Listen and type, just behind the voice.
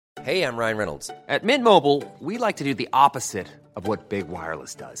Hey, I'm Ryan Reynolds. At Mint Mobile, we like to do the opposite of what Big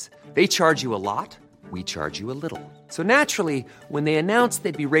Wireless does. They charge you a lot, we charge you a little. So naturally, when they announced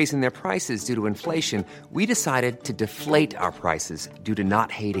they'd be raising their prices due to inflation, we decided to deflate our prices due to not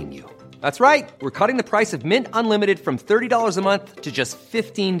hating you. That's right. We're cutting the price of Mint Unlimited from $30 a month to just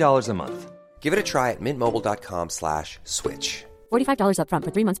 $15 a month. Give it a try at mintmobile.com/switch. $45 up front for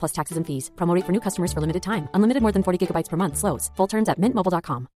 3 months plus taxes and fees. Promo rate for new customers for limited time. Unlimited more than 40 gigabytes per month. Slows full terms at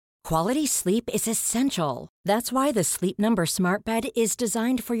mintmobile.com. Quality sleep is essential. That's why the Sleep Number Smart Bed is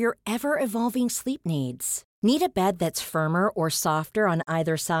designed for your ever-evolving sleep needs. Need a bed that's firmer or softer on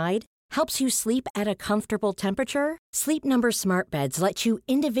either side? Helps you sleep at a comfortable temperature? Sleep Number Smart Beds let you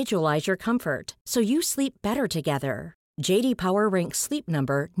individualize your comfort, so you sleep better together. J.D. Power ranks Sleep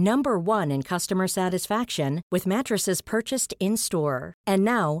Number number 1 in customer satisfaction with mattresses purchased in-store. And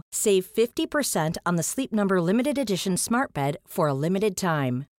now, save 50% on the Sleep Number Limited Edition Smart Bed for a limited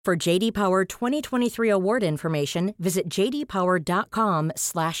time. For J.D. Power 2023 award information, visit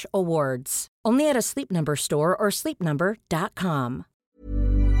jdpower.com/awards. Only at a Sleep Number store or sleepnumber.com.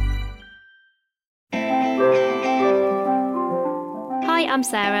 Hi, I'm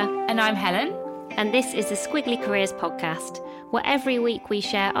Sarah. And I'm Helen. And this is the Squiggly Careers podcast, where every week we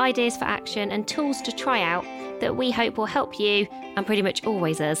share ideas for action and tools to try out that we hope will help you, and pretty much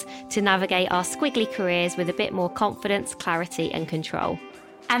always us, to navigate our squiggly careers with a bit more confidence, clarity and control.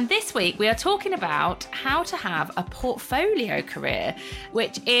 And this week we are talking about how to have a portfolio career,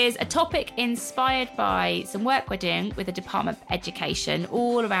 which is a topic inspired by some work we're doing with the Department of Education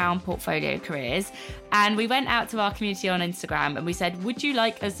all around portfolio careers. And we went out to our community on Instagram and we said, would you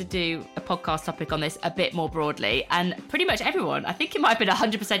like us to do a podcast topic on this a bit more broadly? And pretty much everyone, I think it might have been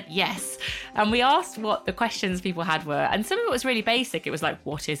 100% yes. And we asked what the questions people had were. And some of it was really basic. It was like,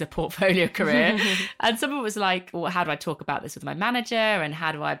 what is a portfolio career? And some of it was like, well, how do I talk about this with my manager? And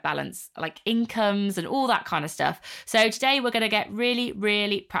how do I balance like incomes and all that kind of stuff? So today we're going to get really,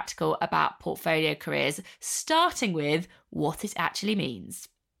 really practical about portfolio careers, starting with what it actually means.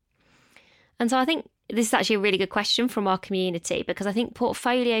 And so I think this is actually a really good question from our community, because I think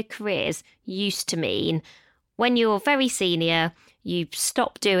portfolio careers used to mean when you're very senior, you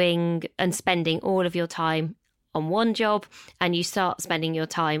stop doing and spending all of your time on one job and you start spending your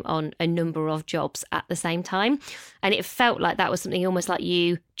time on a number of jobs at the same time. And it felt like that was something almost like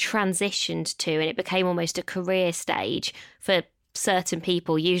you transitioned to, and it became almost a career stage for certain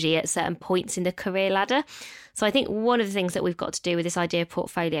people, usually at certain points in the career ladder. So I think one of the things that we've got to do with this idea of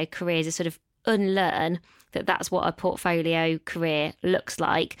portfolio careers is sort of unlearn that that's what a portfolio career looks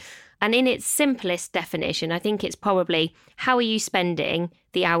like. And in its simplest definition, I think it's probably how are you spending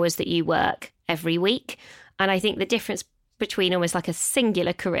the hours that you work every week? And I think the difference between almost like a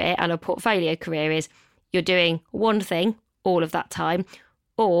singular career and a portfolio career is you're doing one thing all of that time,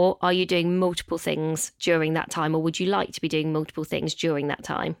 or are you doing multiple things during that time, or would you like to be doing multiple things during that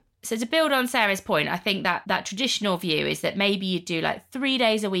time? So to build on Sarah's point, I think that traditional view is that maybe you do like 3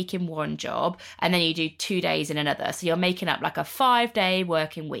 days a week in one job and then you do 2 days in another. So you're making up like a 5-day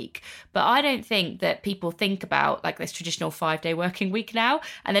working week. But I don't think that people think about like this traditional 5-day working week now,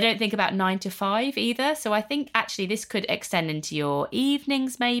 and they don't think about 9 to 5 either. So I think actually this could extend into your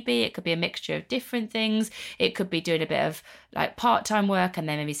evenings maybe. It could be a mixture of different things. It could be doing a bit of like part-time work and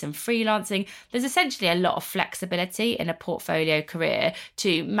then maybe some freelancing. There's essentially a lot of flexibility in a portfolio career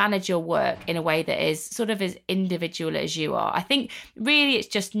to manage your work in a way that is sort of as individual as you are. I think really it's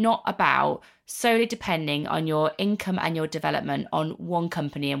just not about solely depending on your income and your development on one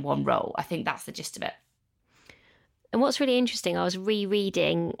company and one role. I think that's the gist of it. And what's really interesting, I was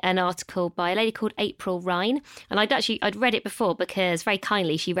rereading an article by a lady called April Ryan, and I'd read it before because very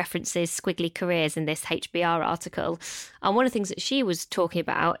kindly she references squiggly careers in this HBR article. And one of the things that she was talking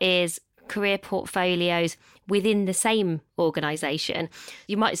about is career portfolios within the same organisation.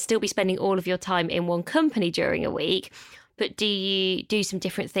 You might still be spending all of your time in one company during a week, but do you do some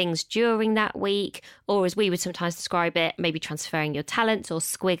different things during that week? Or as we would sometimes describe it, maybe transferring your talents or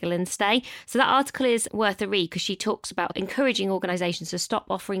squiggle and stay. So that article is worth a read because she talks about encouraging organisations to stop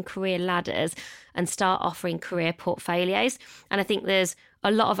offering career ladders and start offering career portfolios. And I think there's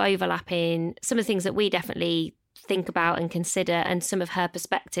a lot of overlap in some of the things that we definitely think about and consider, and some of her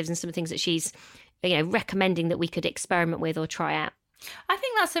perspectives and some of the things that she's recommending that we could experiment with or try out. I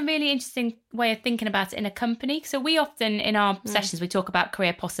think that's a really interesting way of thinking about it in a company. So we often, in our sessions, we talk about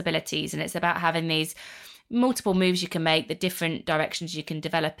career possibilities, and it's about having these multiple moves you can make, the different directions you can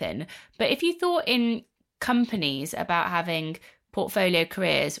develop in. But if you thought in companies about having portfolio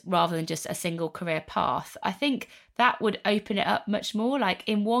careers rather than just a single career path, I think that would open it up much more. Like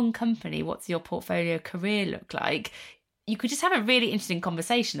in one company, what's your portfolio career look like? you could just have a really interesting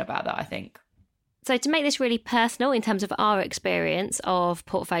conversation about that, I think. So to make this really personal in terms of our experience of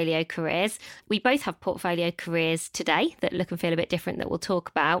portfolio careers, we both have portfolio careers today that look and feel a bit different that we'll talk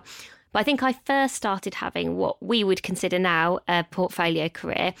about. But I think I first started having what we would consider now a portfolio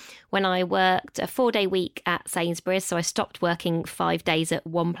career when I worked a 4-day week at Sainsbury's. So I stopped working 5 days at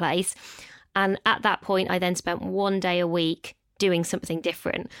one place. And at that point, I then spent 1 day a week doing something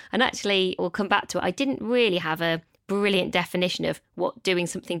different. And actually, we'll come back to it. I didn't really have a brilliant definition of what doing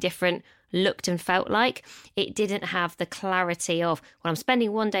something different looked and felt like. It didn't have the clarity of, well, I'm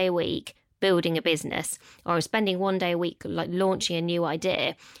spending 1 day a week building a business, or I'm spending 1 day a week like launching a new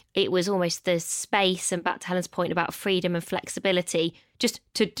idea. It was almost the space, and back to Helen's point about freedom and flexibility, just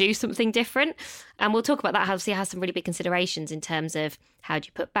to do something different. And we'll talk about that. Obviously, it has some really big considerations in terms of how do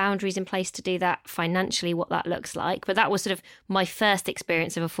you put boundaries in place to do that, financially, what that looks like. But that was sort of my first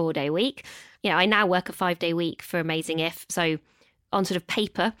experience of a 4-day week. You know, I now work a 5-day week for Amazing If. So on sort of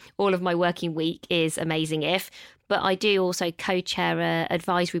paper, all of my working week is Amazing If. But I do also co-chair an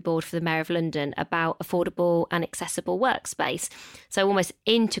advisory board for the Mayor of London about affordable and accessible workspace. So almost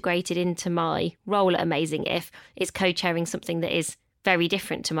integrated into my role at Amazing If is co-chairing something that is very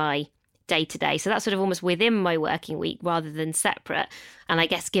different to my day-to-day. So that's sort of almost within my working week rather than separate. And I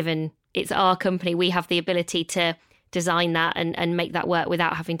guess given it's our company, we have the ability to design that and make that work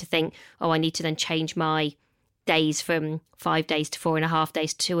without having to think, oh, I need to then change my days from 5 days to 4.5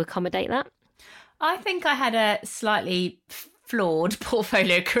 days to accommodate that. I think I had a slightly flawed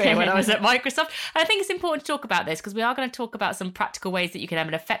portfolio career when I was at Microsoft. And I think it's important to talk about this because we are going to talk about some practical ways that you can have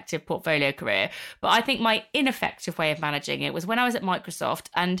an effective portfolio career. But I think my ineffective way of managing it was when I was at Microsoft,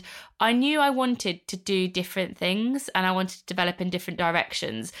 and I knew I wanted to do different things and I wanted to develop in different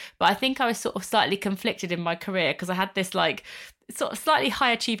directions. But I think I was sort of slightly conflicted in my career because I had this like sort of slightly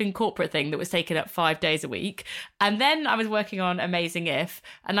high achieving corporate thing that was taken up 5 days a week. And then I was working on Amazing If,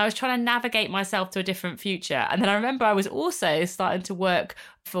 and I was trying to navigate myself to a different future. And then I remember I was also starting to work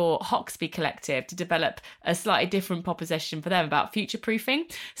for Hoxby Collective to develop a slightly different proposition for them about future proofing.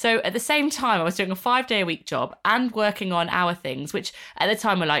 So at the same time, I was doing a 5-day a week job and working on our things, which at the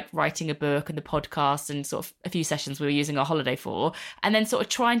time were like writing a book and the podcast and sort of a few sessions we were using our holiday for, and then sort of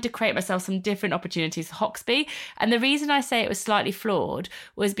trying to create myself some different opportunities for Hoxby. And the reason I say it was slightly flawed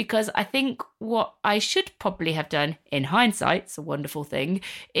was because I think what I should probably have done in hindsight, it's a wonderful thing,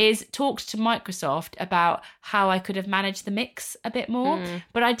 is talked to Microsoft about how I could have managed the mix a bit more.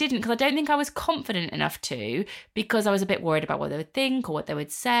 But I didn't, because I don't think I was confident enough to, because I was a bit worried about what they would think or what they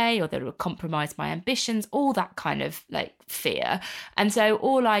would say, or that it would compromise my ambitions, all that kind of like fear. And so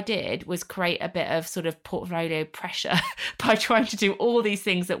all I did was create a bit of sort of portfolio pressure by trying to do all these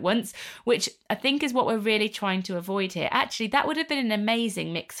things at once, which I think is what we're really trying to avoid here. Actually, that would have been an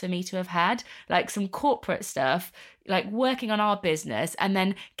amazing mix for me to have had, like some corporate stuff, like working on our business and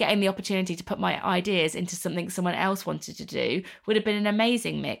then getting the opportunity to put my ideas into something someone else wanted to do would have been an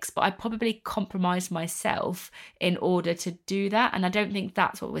amazing mix. But I probably compromised myself in order to do that. And I don't think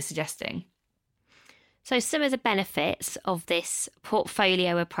that's what we're suggesting. So some of the benefits of this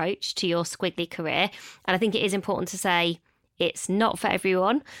portfolio approach to your squiggly career, and I think it is important to say it's not for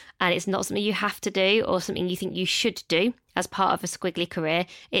everyone and it's not something you have to do or something you think you should do as part of a squiggly career.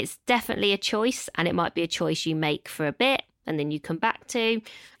 It's definitely a choice, and it might be a choice you make for a bit and then you come back to,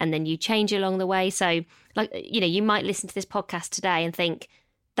 and then you change along the way. So, like, you know, you might listen to this podcast today and think,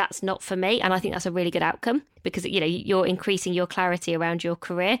 that's not for me. And I think that's a really good outcome because, you know, you're increasing your clarity around your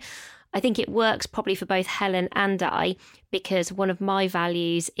career. I think it works probably for both Helen and I because one of my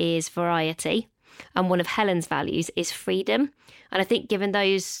values is variety and one of Helen's values is freedom. And I think given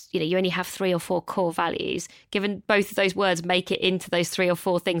those, you know, you only have 3 or 4 core values, given both of those words make it into those 3 or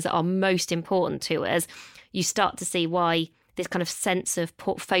 4 things that are most important to us, you start to see why this kind of sense of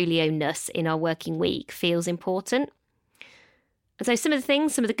portfolio-ness in our working week feels important. And so some of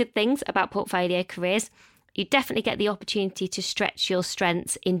the good things about portfolio careers, you definitely get the opportunity to stretch your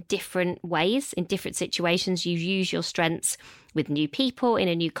strengths in different ways, in different situations. You use your strengths with new people, in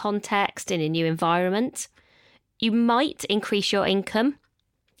a new context, in a new environment. You might increase your income.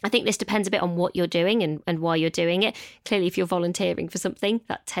 I think this depends a bit on what you're doing and why you're doing it. Clearly, if you're volunteering for something,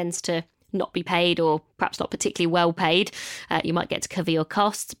 that tends to not be paid or perhaps not particularly well paid. You might get to cover your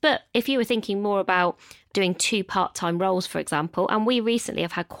costs. But if you were thinking more about doing 2 part-time roles, for example, and we recently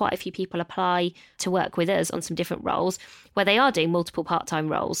have had quite a few people apply to work with us on some different roles where they are doing multiple part-time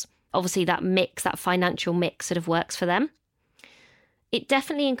roles. Obviously, that mix, that financial mix sort of works for them. It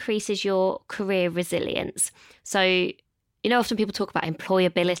definitely increases your career resilience. So, you know, often people talk about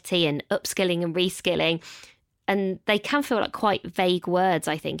employability and upskilling and reskilling. And they can feel like quite vague words,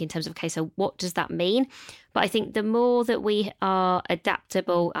 I think, in terms of, okay, so what does that mean? But I think the more that we are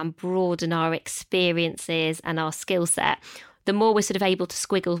adaptable and broaden our experiences and our skill set, the more we're sort of able to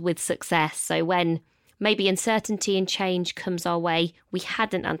squiggle with success. So when maybe uncertainty and change comes our way we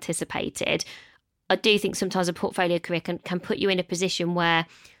hadn't anticipated, I do think sometimes a portfolio career can put you in a position where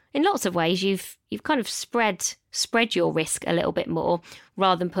in lots of ways you've kind of spread your risk a little bit more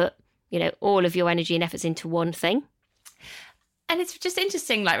rather than put, all of your energy and efforts into one thing. And it's just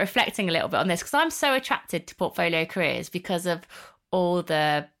interesting, like reflecting a little bit on this, because I'm so attracted to portfolio careers because of all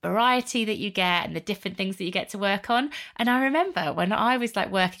the variety that you get and the different things that you get to work on. And I remember when I was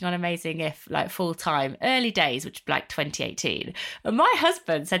like working on Amazing If like full time, early days, which was like 2018, and my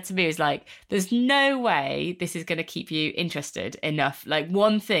husband said to me, he was like, there's no way this is going to keep you interested enough. Like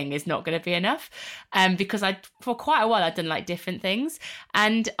one thing is not going to be enough. Because for quite a while I'd done like different things.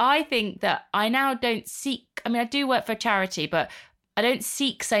 And I think that I now don't seek, I do work for a charity, but I don't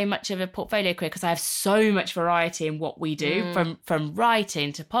seek so much of a portfolio career because I have so much variety in what we do, from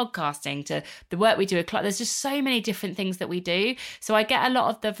writing to podcasting to the work we do with clients. There's just so many different things that we do. So I get a lot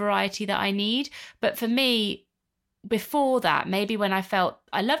of the variety that I need. But for me, before that, maybe when I felt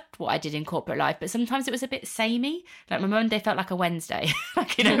I loved what I did in corporate life, but sometimes it was a bit samey. Like my Monday felt like a Wednesday.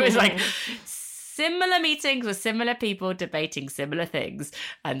 It was like similar meetings with similar people debating similar things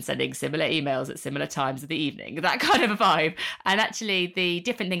and sending similar emails at similar times of the evening, that kind of a vibe. And actually the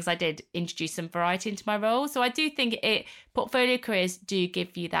different things I did introduced some variety into my role. So I do think portfolio careers do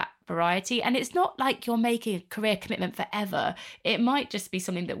give you that variety. And it's not like you're making a career commitment forever. It might just be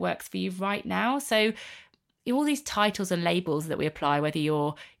something that works for you right now. So all these titles and labels that we apply, whether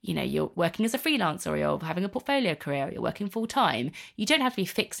you're working as a freelancer or you're having a portfolio career or you're working full time, you don't have to be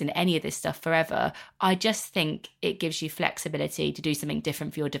fixing any of this stuff forever. I just think it gives you flexibility to do something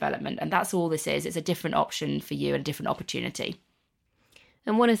different for your development. And that's all this is. It's a different option for you and a different opportunity.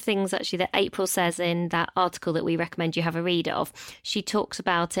 And one of the things actually that April says in that article that we recommend you have a read of, she talks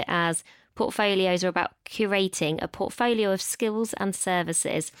about it as portfolios are about curating a portfolio of skills and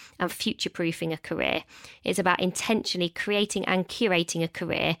services and future-proofing a career. It's about intentionally creating and curating a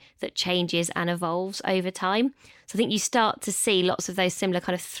career that changes and evolves over time. So I think you start to see lots of those similar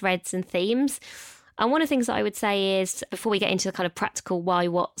kind of threads and themes. And one of the things that I would say is, before we get into the kind of practical why,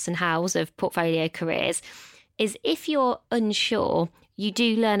 whats and hows of portfolio careers, is if you're unsure, you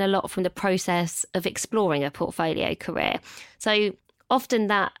do learn a lot from the process of exploring a portfolio career. So often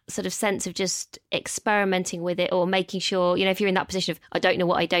that sort of sense of just experimenting with it or making sure, if you're in that position of, I don't know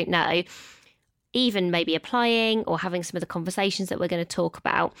what I don't know, even maybe applying or having some of the conversations that we're going to talk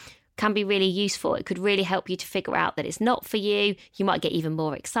about can be really useful. It could really help you to figure out that it's not for you. You might get even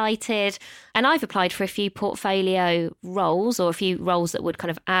more excited. And I've applied for a few portfolio roles or a few roles that would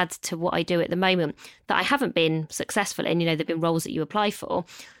kind of add to what I do at the moment that I haven't been successful in. There've been roles that you apply for.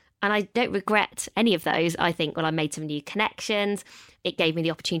 And I don't regret any of those. I think, I made some new connections. It gave me the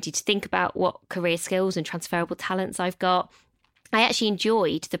opportunity to think about what career skills and transferable talents I've got. I actually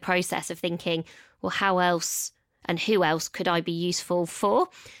enjoyed the process of thinking, well, how else and who else could I be useful for?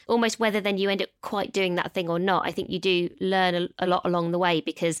 Almost whether then you end up quite doing that thing or not. I think you do learn a lot along the way,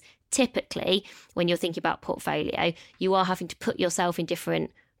 because typically when you're thinking about portfolio, you are having to put yourself in different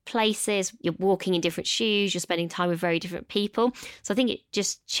places, you're walking in different shoes, you're spending time with very different people. So I think it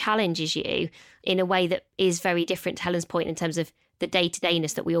just challenges you in a way that is very different to Helen's point in terms of the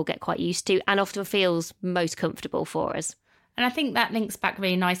day-to-dayness that we all get quite used to and often feels most comfortable for us. And I think that links back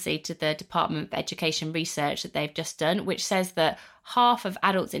really nicely to the Department of Education research that they've just done, which says that half of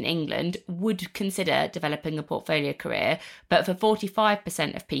adults in England would consider developing a portfolio career, but for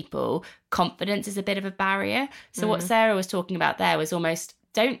 45% of people, confidence is a bit of a barrier. So what Sarah was talking about there was almost,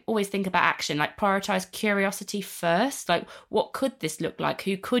 don't always think about action, like prioritize curiosity first. Like, what could this look like?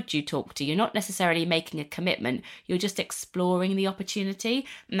 Who could you talk to? You're not necessarily making a commitment. You're just exploring the opportunity.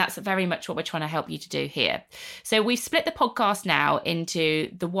 And that's very much what we're trying to help you to do here. So we've split the podcast now into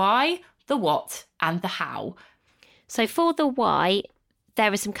the why, the what, and the how. So for the why,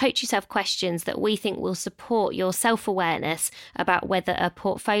 there are some coach yourself questions that we think will support your self-awareness about whether a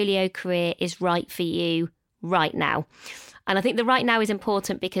portfolio career is right for you right now. And I think the right now is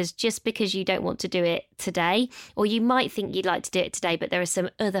important because just because you don't want to do it today, or you might think you'd like to do it today, but there are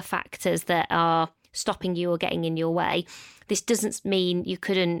some other factors that are stopping you or getting in your way, this doesn't mean you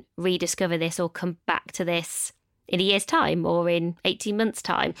couldn't rediscover this or come back to this in a year's time or in 18 months'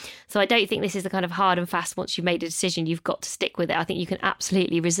 time. So I don't think this is the kind of hard and fast, once you've made a decision, you've got to stick with it. I think you can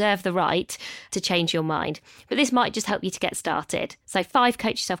absolutely reserve the right to change your mind. But this might just help you to get started. So 5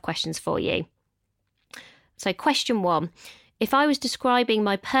 coach yourself questions for you. So question 1, if I was describing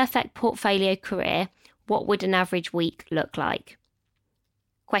my perfect portfolio career, what would an average week look like?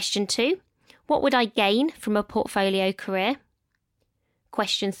 Question 2, what would I gain from a portfolio career?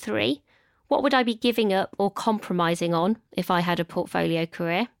 Question 3, what would I be giving up or compromising on if I had a portfolio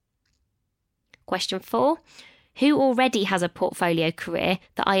career? Question 4, who already has a portfolio career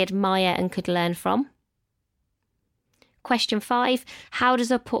that I admire and could learn from? Question 5, how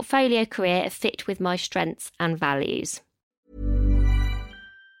does a portfolio career fit with my strengths and values?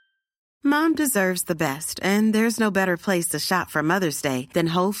 Mom deserves the best, and there's no better place to shop for Mother's Day than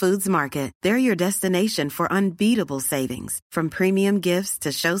Whole Foods Market. They're your destination for unbeatable savings, from premium gifts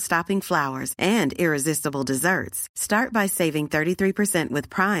to show-stopping flowers and irresistible desserts. Start by saving 33% with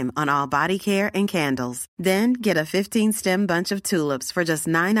Prime on all body care and candles. Then get a 15-stem bunch of tulips for just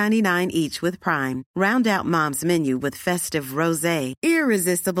 $9.99 each with Prime. Round out Mom's menu with festive rosé,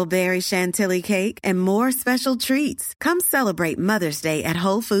 irresistible berry chantilly cake, and more special treats. Come celebrate Mother's Day at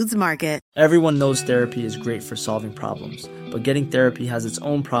Whole Foods Market. Everyone knows therapy is great for solving problems, but getting therapy has its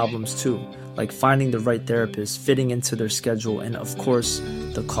own problems too, like finding the right therapist, fitting into their schedule, and of course,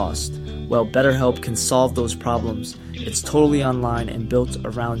 the cost. Well, BetterHelp can solve those problems. It's totally online and built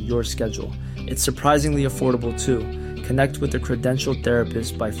around your schedule. It's surprisingly affordable too. Connect with a credentialed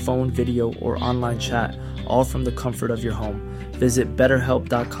therapist by phone, video, or online chat, all from the comfort of your home. Visit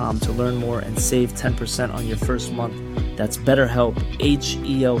BetterHelp.com to learn more and save 10% on your first month. That's BetterHelp,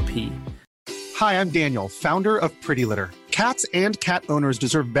 H-E-L-P. Hi, I'm Daniel, founder of Pretty Litter. Cats and cat owners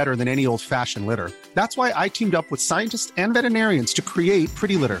deserve better than any old-fashioned litter. That's why I teamed up with scientists and veterinarians to create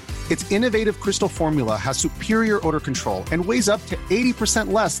Pretty Litter. Its innovative crystal formula has superior odor control and weighs up to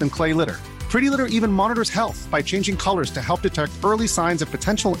 80% less than clay litter. Pretty Litter even monitors health by changing colors to help detect early signs of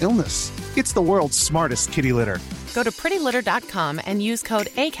potential illness. It's the world's smartest kitty litter. Go to prettylitter.com and use code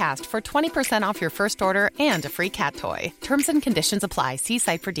ACAST for 20% off your first order and a free cat toy. Terms and conditions apply. See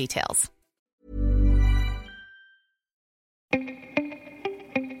site for details.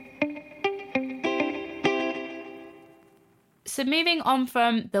 So moving on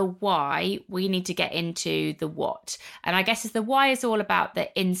from the why, we need to get into the what. And I guess the why is all about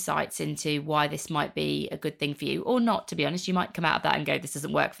the insights into why this might be a good thing for you or not, to be honest. You might come out of that and go, this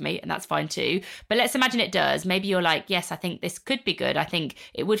doesn't work for me, and that's fine too. But let's imagine it does. Maybe you're like, yes, I think this could be good. I think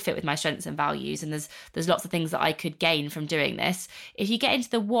it would fit with my strengths and values, and there's lots of things that I could gain from doing this. If you get into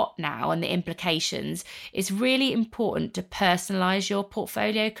the what now and the implications, it's really important to personalize your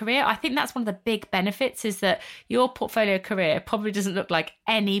portfolio career. I think that's one of the big benefits, is that your portfolio career probably doesn't look like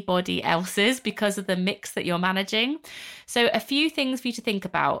anybody else's because of the mix that you're managing. So a few things for you to think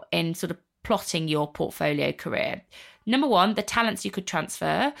about in sort of plotting your portfolio career. Number one, the talents you could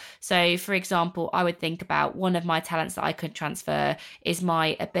transfer. So for example, I would think about one of my talents that I could transfer is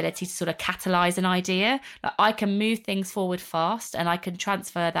my ability to sort of catalyze an idea. Like I can move things forward fast, and I can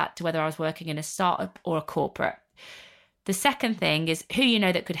transfer that to whether I was working in a startup or a corporate. The second thing is who you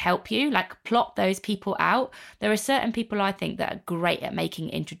know that could help you, like plot those people out. There are certain people I think that are great at making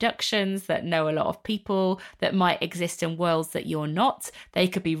introductions, that know a lot of people, that might exist in worlds that you're not. They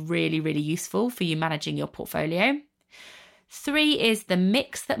could be really, really useful for you managing your portfolio. 3 is the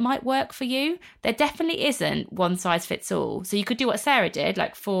mix that might work for you. There definitely isn't one size fits all. So you could do what Sarah did,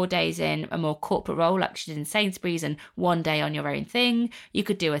 like 4 days in a more corporate role, like she did in Sainsbury's, and 1 day on your own thing. You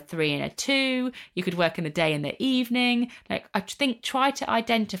could do a 3 and a 2. You could work in the day and the evening. Like I think try to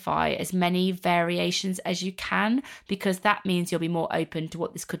identify as many variations as you can, because that means you'll be more open to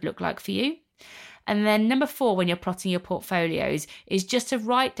what this could look like for you. And then number 4, when you're plotting your portfolios, is just to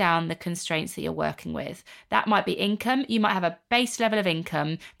write down the constraints that you're working with. That might be income. You might have a base level of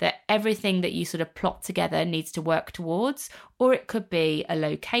income that everything that you sort of plot together needs to work towards. Or it could be a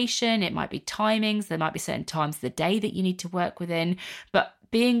location. It might be timings. There might be certain times of the day that you need to work within. But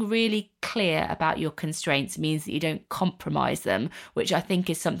being really clear about your constraints means that you don't compromise them, which I think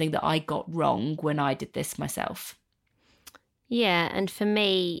is something that I got wrong when I did this myself. Yeah, and for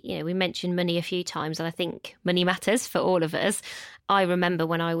me, we mentioned money a few times, and I think money matters for all of us. I remember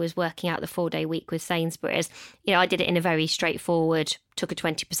when I was working out the 4-day week with Sainsbury's, I did it in a very straightforward, took a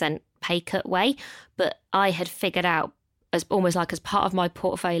 20% pay cut way, but I had figured out, as almost like as part of my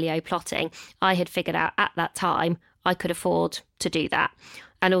portfolio plotting, I had figured out at that time I could afford to do that.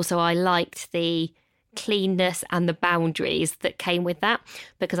 And also I liked the cleanness and the boundaries that came with that,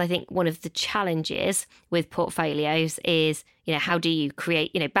 because I think one of the challenges with portfolios is, how do you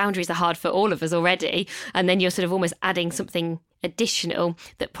create, boundaries are hard for all of us already, and then you're sort of almost adding something additional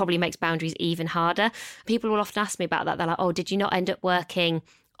that probably makes boundaries even harder. People will often ask me about that. They're like, oh, did you not end up working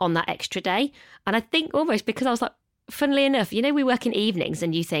on that extra day? And I think almost because I was like, funnily enough, we work in evenings,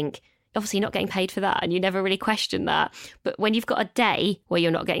 and you think, obviously you're not getting paid for that, and you never really question that. But when you've got a day where you're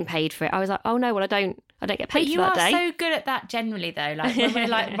not getting paid for it, I was like, oh no, well, I don't get paid but for that day. You are so good at that generally, though. Like when we're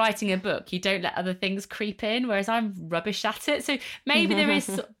like writing a book, you don't let other things creep in, whereas I'm rubbish at it. So maybe there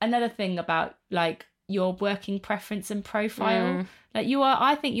is another thing about like your working preference and profile. Like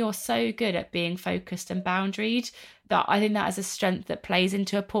I think you're so good at being focused and boundaried that I think that is a strength that plays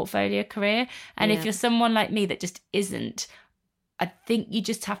into a portfolio career. And if you're someone like me that just isn't, I think you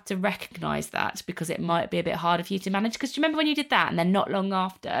just have to recognise that, because it might be a bit harder for you to manage. Because do you remember when you did that, and then not long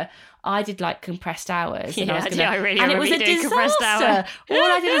after, I did like compressed hours, and and it was a disaster. All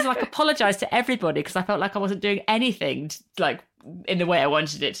I did was like apologise to everybody because I felt like I wasn't doing anything like in the way I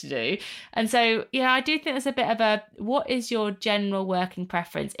wanted it to do. And so, yeah, I do think there's a bit of a, what is your general working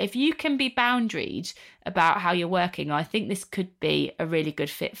preference? If you can be boundaried about how you're working, I think this could be a really good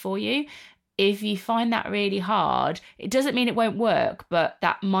fit for you. If you find that really hard, it doesn't mean it won't work, but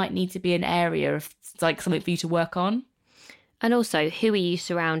that might need to be an area of like something for you to work on. And also, who are you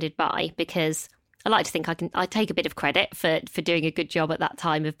surrounded by? Because I like to think I take a bit of credit for doing a good job at that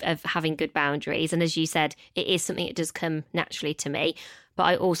time of having good boundaries. And as you said, it is something that does come naturally to me. But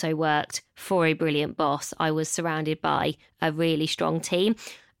I also worked for a brilliant boss. I was surrounded by a really strong team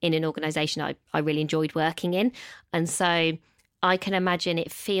in an organisation I really enjoyed working in. And so I can imagine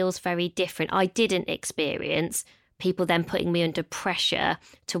it feels very different. I didn't experience people then putting me under pressure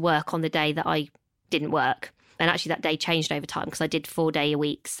to work on the day that I didn't work. And actually that day changed over time because I did 4-day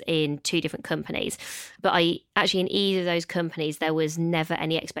weeks in 2 different companies. But in either of those companies, there was never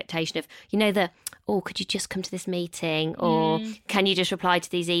any expectation of, could you just come to this meeting? Or can you just reply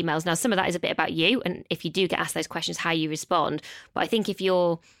to these emails? Now, some of that is a bit about you. And if you do get asked those questions, how you respond. But I think if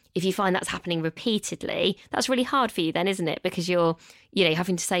you find that's happening repeatedly, that's really hard for you then, isn't it? Because you're,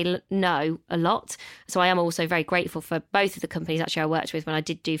 having to say no a lot. So I am also very grateful for both of the companies actually I worked with when I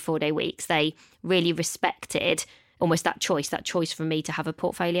did do 4-day weeks. They really respected almost that choice for me to have a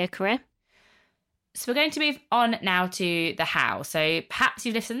portfolio career. So we're going to move on now to the how. So perhaps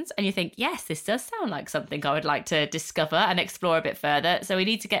you've listened and you think, yes, this does sound like something I would like to discover and explore a bit further. So we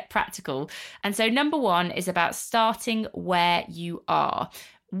need to get practical. And so number 1 is about starting where you are.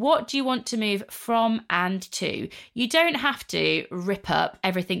 What do you want to move from and to? You don't have to rip up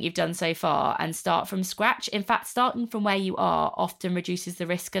everything you've done so far and start from scratch. In fact, starting from where you are often reduces the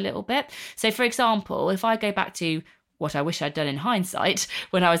risk a little bit. So for example, if I go back to what I wish I'd done in hindsight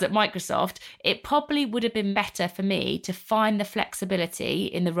when I was at Microsoft, it probably would have been better for me to find the flexibility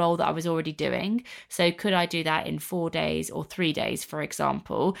in the role that I was already doing. So could I do that in 4 days or 3 days, for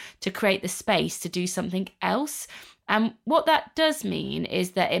example, to create the space to do something else? And what that does mean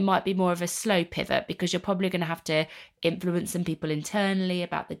is that it might be more of a slow pivot because you're probably going to have to influence some people internally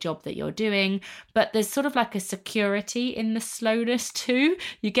about the job that you're doing. But there's sort of like a security in the slowness too.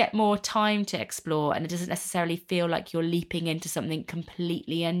 You get more time to explore and it doesn't necessarily feel like you're leaping into something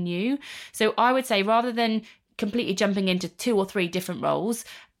completely new. So I would say rather than completely jumping into 2 or 3 different roles,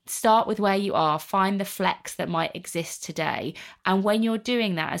 start with where you are, find the flex that might exist today. And when you're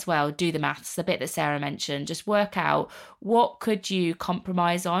doing that as well, do the maths, the bit that Sarah mentioned, just work out what could you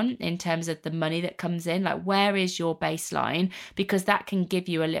compromise on in terms of the money that comes in, like where is your baseline, because that can give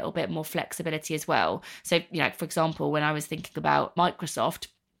you a little bit more flexibility as well. So, for example, when I was thinking about Microsoft,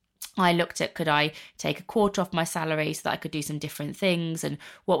 I looked at, could I take a quarter off my salary so that I could do some different things? And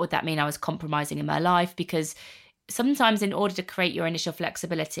what would that mean I was compromising in my life? Because sometimes in order to create your initial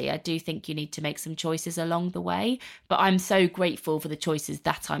flexibility, I do think you need to make some choices along the way. But I'm so grateful for the choices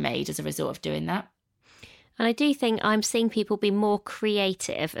that I made as a result of doing that. And I do think I'm seeing people be more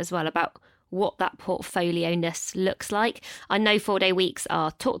creative as well about what that portfolio-ness looks like. I know 4-day weeks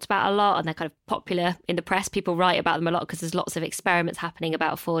are talked about a lot and they're kind of popular in the press. People write about them a lot because there's lots of experiments happening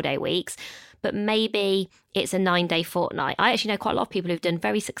about 4-day weeks. But maybe it's a 9-day fortnight. I actually know quite a lot of people who've done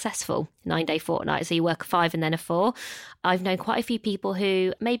very successful 9-day fortnight. So you work a 5 and then a 4. I've known quite a few people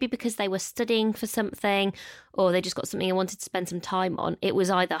who maybe because they were studying for something or they just got something they wanted to spend some time on, it was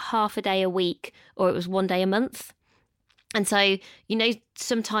either half a day a week or it was 1 day a month. And so,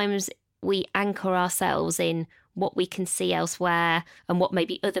 sometimes we anchor ourselves in what we can see elsewhere and what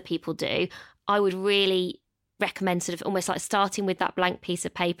maybe other people do. I would really recommend sort of almost like starting with that blank piece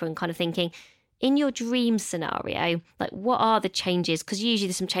of paper and kind of thinking, in your dream scenario, like what are the changes? Because usually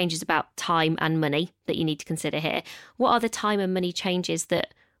there's some changes about time and money that you need to consider here. What are the time and money changes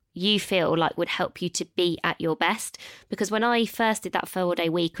that you feel like would help you to be at your best? Because when I first did that 4-day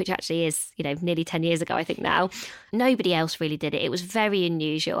week, which actually is, nearly 10 years ago, I think now, nobody else really did it. It was very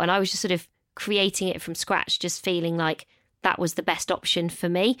unusual. And I was just sort of creating it from scratch, just feeling like that was the best option for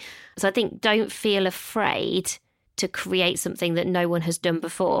me. So I think don't feel afraid to create something that no one has done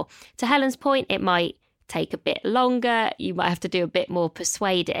before. To Helen's point, it might take a bit longer. You might have to do a bit more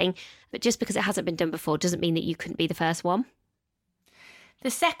persuading. But just because it hasn't been done before doesn't mean that you couldn't be the first one. The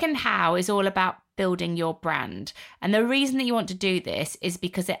second how is all about building your brand. And the reason that you want to do this is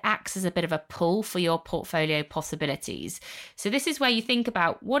because it acts as a bit of a pull for your portfolio possibilities. So this is where you think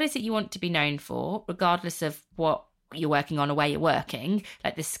about what is it you want to be known for, regardless of what you're working on or where you're working,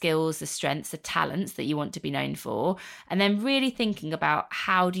 like the skills, the strengths, the talents that you want to be known for, and then really thinking about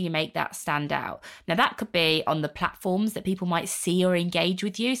how do you make that stand out. Now that could be on the platforms that people might see or engage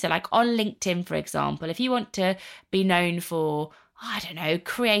with you. So like on LinkedIn, for example, if you want to be known for, I don't know,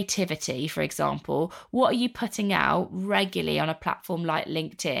 creativity, for example, what are you putting out regularly on a platform like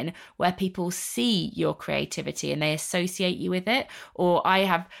LinkedIn where people see your creativity and they associate you with it? Or I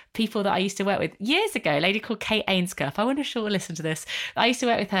have people that I used to work with years ago, a lady called Kate Ainscough. I wonder if she'll listen to this. I used to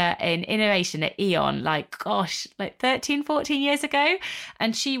work with her in innovation at Eon, like 13, 14 years ago.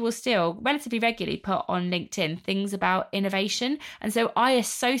 And she will still relatively regularly put on LinkedIn things about innovation. And so I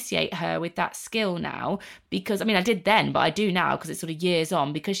associate her with that skill now because, I mean, I did then, but I do now because it's sort of years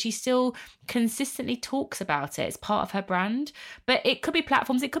on, because she still consistently talks about it. It's part of her brand. But it could be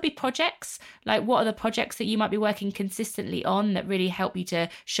platforms, it could be projects. Like, what are the projects that you might be working consistently on that really help you to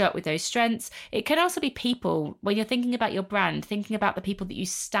show up with those strengths? It can also be people. When you're thinking about your brand, thinking about the people that you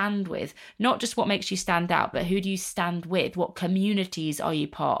stand with, not just what makes you stand out, but who do you stand with? What communities are you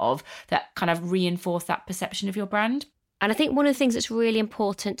part of that kind of reinforce that perception of your brand? And I think one of the things that's really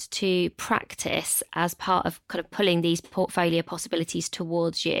important to practice as part of kind of pulling these portfolio possibilities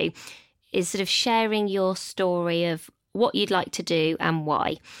towards you is sort of sharing your story of what you'd like to do and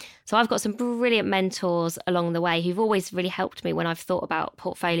why. So I've got some brilliant mentors along the way who've always really helped me when I've thought about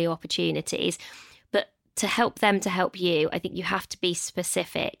portfolio opportunities. But to help them to help you, I think you have to be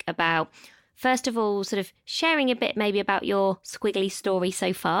specific about, first of all, sort of sharing a bit maybe about your squiggly story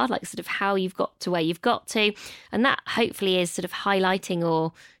so far, like sort of how you've got to where you've got to. And that hopefully is sort of highlighting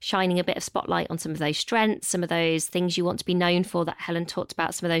or shining a bit of spotlight on some of those strengths, some of those things you want to be known for that Helen talked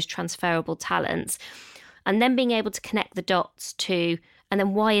about, some of those transferable talents. And then being able to connect the dots to, and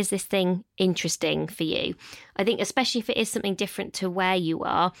then why is this thing interesting for you? I think especially if it is something different to where you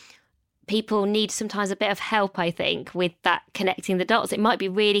are, people need sometimes a bit of help, I think, with that connecting the dots. It might be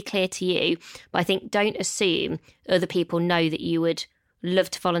really clear to you, but I think don't assume other people know that you would love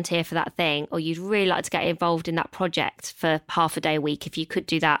to volunteer for that thing, or you'd really like to get involved in that project for half a day a week if you could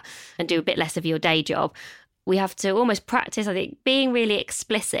do that and do a bit less of your day job. We have to almost practice, I think, being really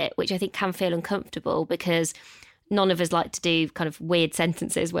explicit, which I think can feel uncomfortable because none of us like to do kind of weird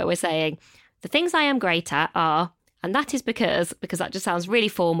sentences where we're saying, the things I am great at are, and that is because that just sounds really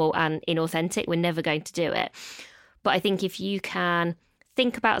formal and inauthentic. We're never going to do it. But I think if you can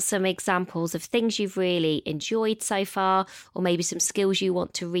think about some examples of things you've really enjoyed so far, or maybe some skills you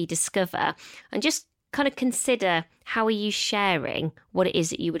want to rediscover, and just kind of consider how are you sharing what it is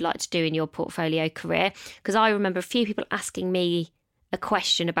that you would like to do in your portfolio career. Because I remember a few people asking me a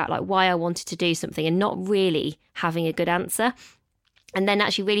question about like why I wanted to do something and not really having a good answer. And then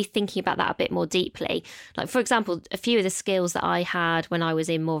actually really thinking about that a bit more deeply. Like, for example, a few of the skills that I had when I was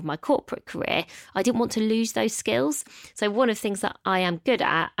in more of my corporate career, I didn't want to lose those skills. So one of the things that I am good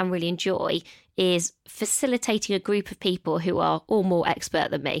at and really enjoy is facilitating a group of people who are all more expert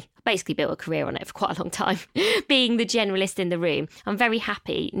than me. I basically built a career on it for quite a long time, being the generalist in the room. I'm very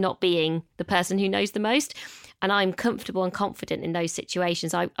happy not being the person who knows the most. And I'm comfortable and confident in those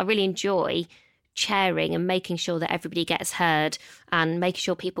situations. I really enjoy chairing and making sure that everybody gets heard and making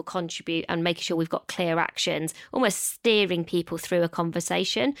sure people contribute and making sure we've got clear actions, almost steering people through a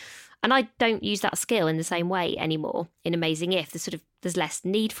conversation. And I don't use that skill in the same way anymore in Amazing If. There's less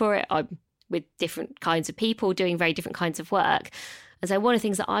need for it. I'm with different kinds of people doing very different kinds of work. And so one of the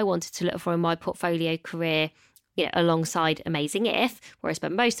things that I wanted to look for in my portfolio career, alongside Amazing If, where I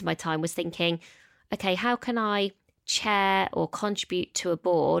spent most of my time, was thinking, okay, how can I chair or contribute to a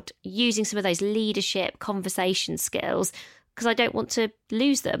board using some of those leadership conversation skills, because I don't want to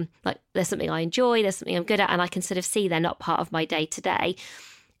lose them. Like, there's something I enjoy, there's something I'm good at, and I can sort of see they're not part of my day to day.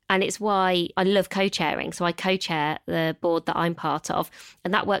 And it's why I love co-chairing. So I co-chair the board that I'm part of,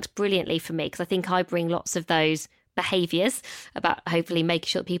 and that works brilliantly for me because I think I bring lots of those behaviours about hopefully making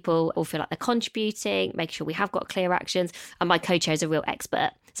sure that people all feel like they're contributing, making sure we have got clear actions, and my co-chair is a real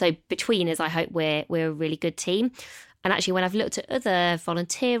expert. So between us, I hope we're a really good team. And actually, when I've looked at other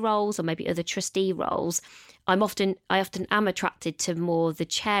volunteer roles or maybe other trustee roles, I often am attracted to more the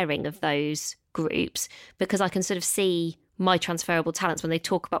chairing of those groups because I can sort of see my transferable talents when they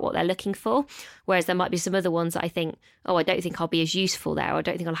talk about what they're looking for. Whereas there might be some other ones that I think, I don't think I'll be as useful there, or I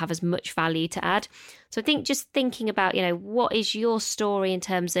don't think I'll have as much value to add. So I think just thinking about, what is your story in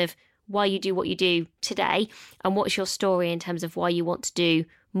terms of why you do what you do today, and what's your story in terms of why you want to do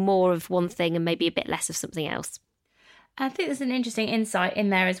more of one thing and maybe a bit less of something else. I think there's an interesting insight in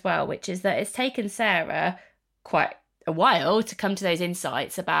there as well, which is that it's taken Sarah quite a while to come to those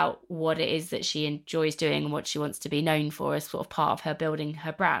insights about what it is that she enjoys doing and what she wants to be known for as sort of part of her building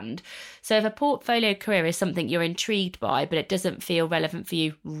her brand. So if a portfolio career is something you're intrigued by, but it doesn't feel relevant for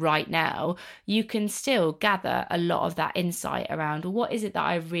you right now, you can still gather a lot of that insight around what is it that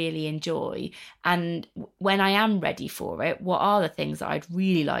I really enjoy? And when I am ready for it, what are the things that I'd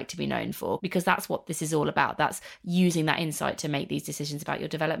really like to be known for? Because that's what this is all about. That's using that insight to make these decisions about your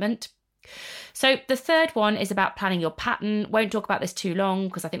development. So the third one is about planning your pattern. Won't talk about this too long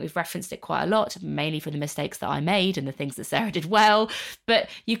because I think we've referenced it quite a lot, mainly for the mistakes that I made and the things that Sarah did well. But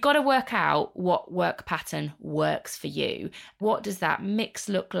you've got to work out what work pattern works for you. What does that mix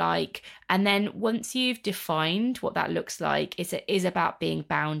look like? And then once you've defined what that looks like, it is about being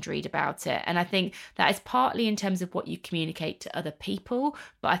boundaried about it. And I think that is partly in terms of what you communicate to other people,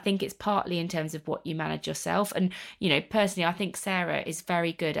 but I think it's partly in terms of what you manage yourself. And, you know, personally, I think Sarah is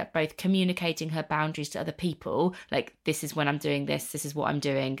very good at both communicating her boundaries to other people, like this is when I'm doing this is what I'm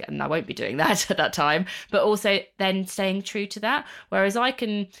doing, and I won't be doing that at that time, but also then staying true to that. Whereas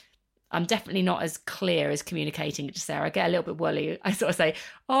I'm definitely not as clear as communicating it to Sarah. I get a little bit woolly. I sort of say,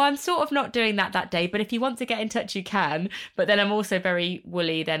 oh, I'm sort of not doing that day, but if you want to get in touch, you can. But then I'm also very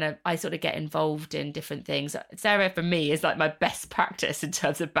woolly. Then I sort of get involved in different things. Sarah, for me, is like my best practice in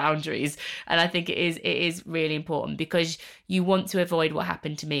terms of boundaries. And I think it is really important because you want to avoid what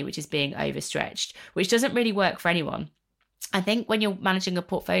happened to me, which is being overstretched, which doesn't really work for anyone. I think when you're managing a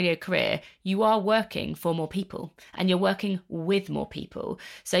portfolio career, you are working for more people and you're working with more people.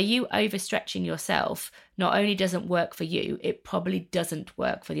 So you overstretching yourself not only doesn't work for you, it probably doesn't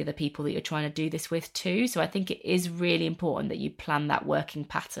work for the other people that you're trying to do this with too. So I think it is really important that you plan that working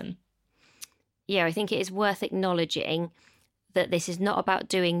pattern. Yeah, I think it is worth acknowledging that this is not about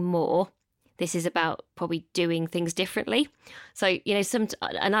doing more. This is about probably doing things differently. So, you know,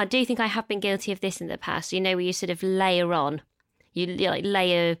 and I do think I have been guilty of this in the past, you know, where you sort of layer on, you like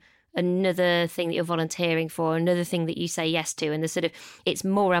layer another thing that you're volunteering for, another thing that you say yes to, and the sort of, it's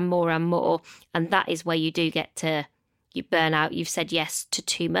more and more and more. And that is where you do get to, you burn out, you've said yes to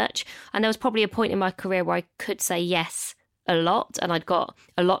too much. And there was probably a point in my career where I could say yes a lot and I'd got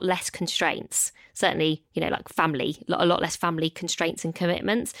a lot less constraints, certainly, you know, like family, a lot less family constraints and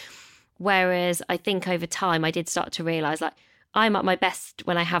commitments. Whereas I think over time I did start to realise like I'm at my best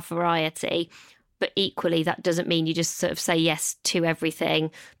when I have variety, but equally that doesn't mean you just sort of say yes to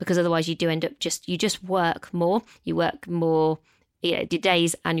everything, because otherwise you do end up you just work more. You work more, you know, your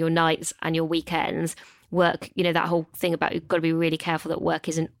days and your nights and your weekends. Work, you know, that whole thing about you've got to be really careful that work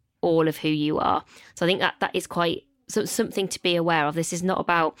isn't all of who you are. So I think that is quite something to be aware of. This is not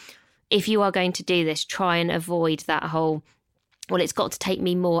about, if you are going to do this, try and avoid that whole, well, it's got to take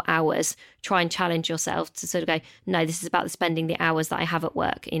me more hours. Try and challenge yourself to sort of go, no, this is about spending the hours that I have at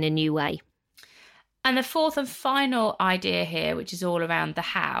work in a new way. And the fourth and final idea here, which is all around the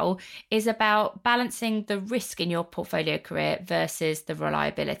how, is about balancing the risk in your portfolio career versus the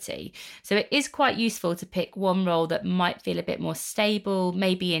reliability. So it is quite useful to pick one role that might feel a bit more stable,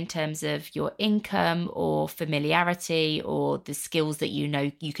 maybe in terms of your income or familiarity or the skills that you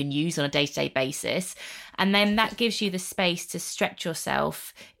know you can use on a day-to-day basis. And then that gives you the space to stretch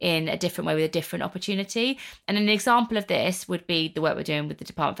yourself in a different way with a different opportunity. And an example of this would be the work we're doing with the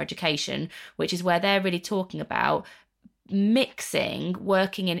Department for Education, which is where they're really talking about mixing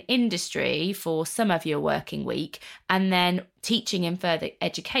working in industry for some of your working week and then teaching in further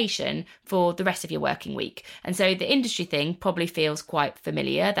education for the rest of your working week. And so the industry thing probably feels quite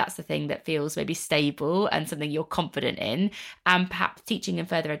familiar. That's the thing that feels maybe stable and something you're confident in. And perhaps teaching in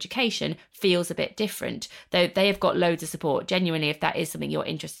further education feels a bit different, though they have got loads of support. Genuinely, if that is something you're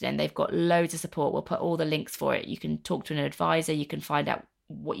interested in, they've got loads of support. We'll put all the links for it. You can talk to an advisor, you can find out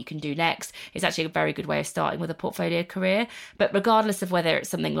what you can do next. It's actually a very good way of starting with a portfolio career. But regardless of whether it's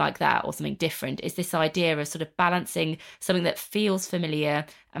something like that or something different, is this idea of sort of balancing something that feels familiar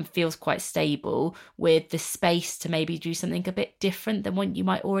and feels quite stable with the space to maybe do something a bit different than what you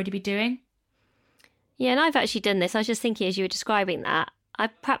might already be doing. Yeah, and I've actually done this. I was just thinking as you were describing that, I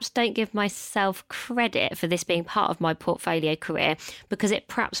perhaps don't give myself credit for this being part of my portfolio career because it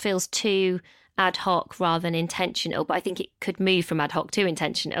perhaps feels too ad hoc rather than intentional, but I think it could move from ad hoc to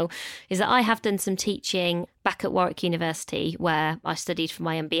intentional, is that I have done some teaching back at Warwick University where I studied for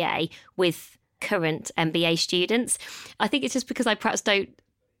my MBA with current MBA students. I think it's just because I perhaps don't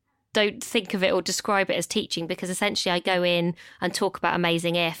don't think of it or describe it as teaching, because essentially I go in and talk about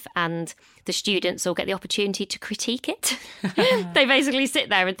Amazing If, and the students all get the opportunity to critique it. They basically sit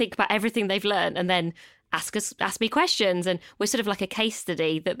there and think about everything they've learned and then ask me questions, and we're sort of like a case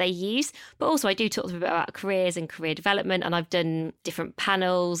study that they use. But also I do talk to them about careers and career development, and I've done different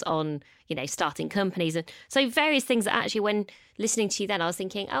panels on, starting companies, and so various things that actually, when listening to you then, I was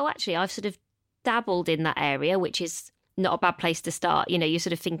thinking, oh, actually I've sort of dabbled in that area, which is not a bad place to start. You're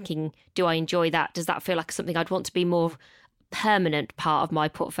sort of thinking, do I enjoy that? Does that feel like something I'd want to be more permanent part of my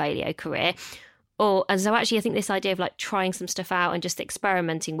portfolio career? And so actually I think this idea of like trying some stuff out and just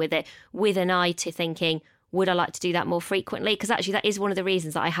experimenting with it with an eye to thinking, would I like to do that more frequently? Because actually that is one of the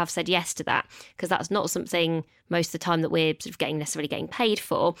reasons that I have said yes to that, because that's not something most of the time that we're sort of necessarily getting paid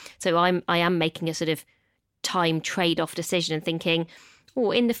for. So I am making a sort of time trade-off decision and thinking,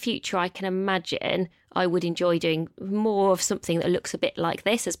 in the future I can imagine I would enjoy doing more of something that looks a bit like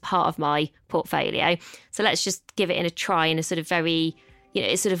this as part of my portfolio. So let's just give it a try in a sort of very,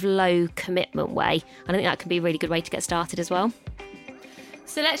 a sort of low commitment way. And I think that can be a really good way to get started as well.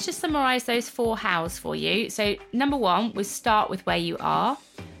 So let's just summarise those 4 hows for you. So number 1 was start with where you are.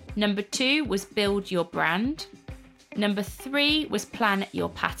 Number 2 was build your brand. Number 3 was plan your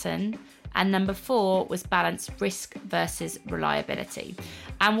pattern. And number 4 was balance risk versus reliability.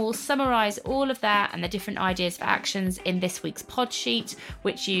 And we'll summarise all of that and the different ideas for actions in this week's pod sheet,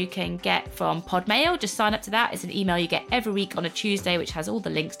 which you can get from Podmail. Just sign up to that. It's an email you get every week on a Tuesday, which has all the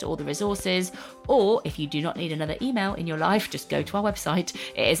links to all the resources. Or if you do not need another email in your life, just go to our website.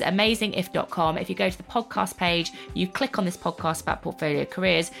 It is amazingif.com. If you go to the podcast page, you click on this podcast about portfolio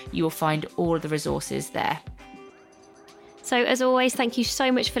careers, you will find all of the resources there. So as always, thank you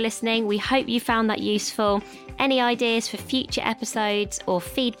so much for listening. We hope you found that useful. Any ideas for future episodes or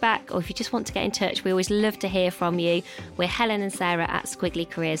feedback, or if you just want to get in touch, we always love to hear from you. We're Helen and Sarah at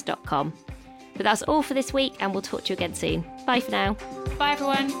squigglycareers.com. But that's all for this week, and we'll talk to you again soon. Bye for now. Bye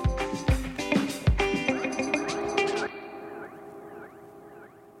everyone.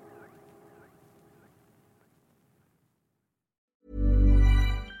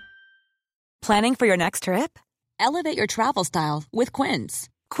 Planning for your next trip? Elevate your travel style with Quince.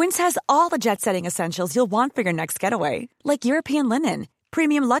 Quince has all the jet-setting essentials you'll want for your next getaway, like European linen,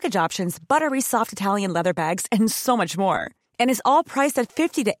 premium luggage options, buttery soft Italian leather bags, and so much more. And is all priced at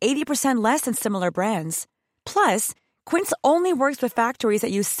 50 to 80% less than similar brands. Plus, Quince only works with factories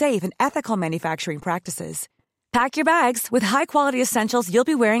that use safe and ethical manufacturing practices. Pack your bags with high-quality essentials you'll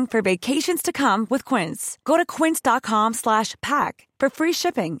be wearing for vacations to come with Quince. Go to quince.com/pack for free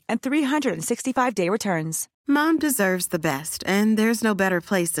shipping and 365-day returns. Mom deserves the best, and there's no better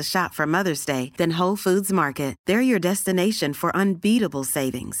place to shop for Mother's Day than Whole Foods Market. They're your destination for unbeatable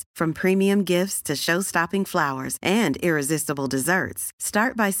savings, from premium gifts to show-stopping flowers and irresistible desserts.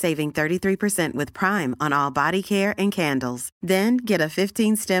 Start by saving 33% with Prime on all body care and candles. Then get a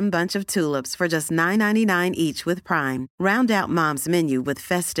 15-stem bunch of tulips for just $9.99 each with Prime. Round out Mom's menu with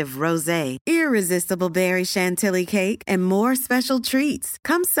festive rosé, irresistible berry chantilly cake, and more special treats.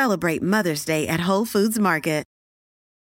 Come celebrate Mother's Day at Whole Foods Market.